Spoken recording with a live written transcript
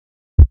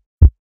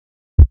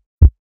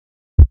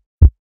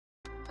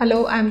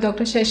Hello, I am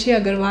Dr. Shashi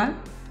Agrawal.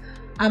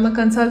 I am a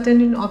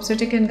consultant in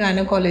obstetric and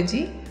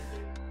gynecology.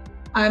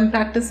 I am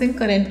practicing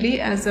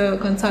currently as a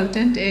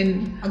consultant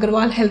in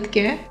Agrawal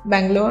Healthcare,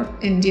 Bangalore,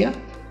 India.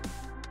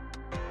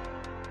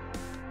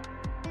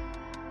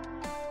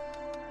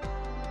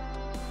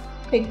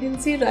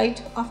 Pregnancy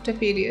right after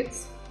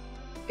periods.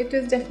 It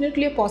is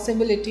definitely a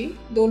possibility,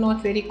 though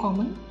not very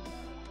common.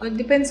 It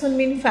depends on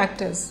many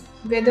factors.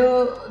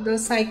 Whether the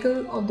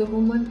cycle of the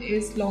woman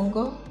is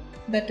longer,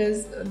 that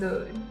is,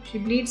 she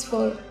bleeds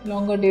for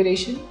longer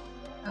duration,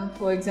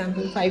 for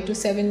example 5 to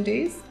 7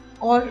 days,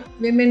 or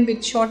women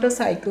with shorter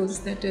cycles,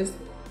 that is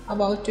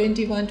about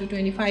 21 to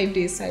 25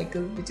 days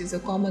cycle, which is a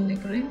common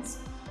occurrence.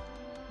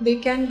 They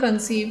can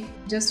conceive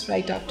just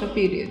right after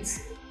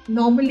periods.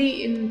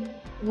 Normally in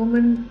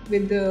women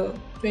with the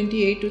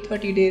 28 to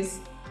 30 days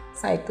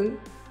cycle,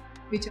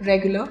 which is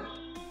regular,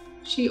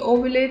 she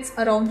ovulates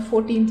around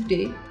 14th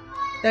day,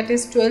 that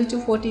is 12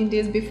 to 14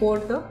 days before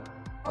the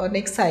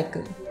next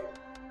cycle.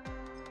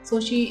 So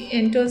she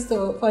enters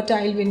the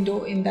fertile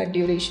window in that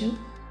duration,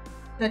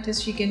 that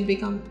is she can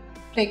become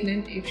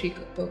pregnant if she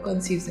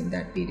conceives in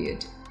that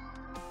period.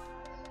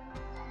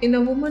 In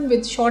a woman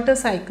with shorter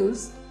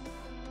cycles,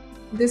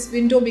 this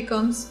window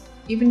becomes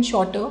even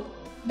shorter,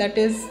 that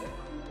is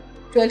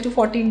 12 to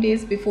 14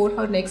 days before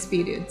her next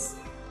periods.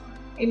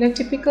 In a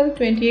typical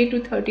 28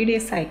 to 30 day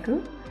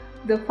cycle,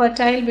 the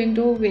fertile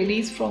window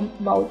varies from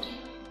about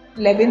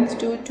 11th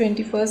to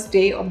 21st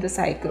day of the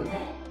cycle,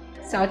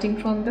 starting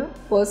from the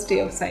first day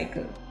of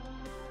cycle.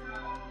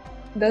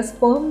 The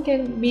sperm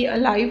can be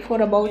alive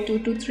for about 2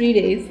 to 3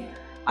 days,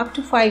 up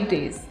to 5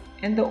 days,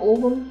 and the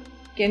ovum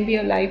can be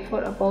alive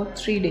for about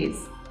 3 days.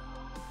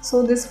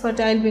 So this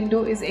fertile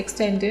window is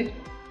extended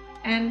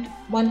and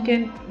one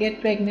can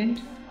get pregnant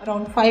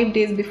around 5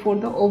 days before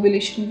the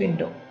ovulation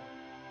window.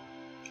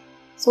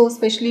 So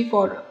especially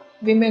for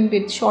women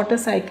with shorter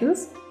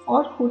cycles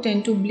or who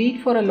tend to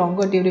bleed for a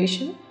longer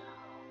duration,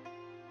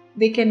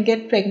 they can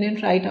get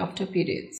pregnant right after periods.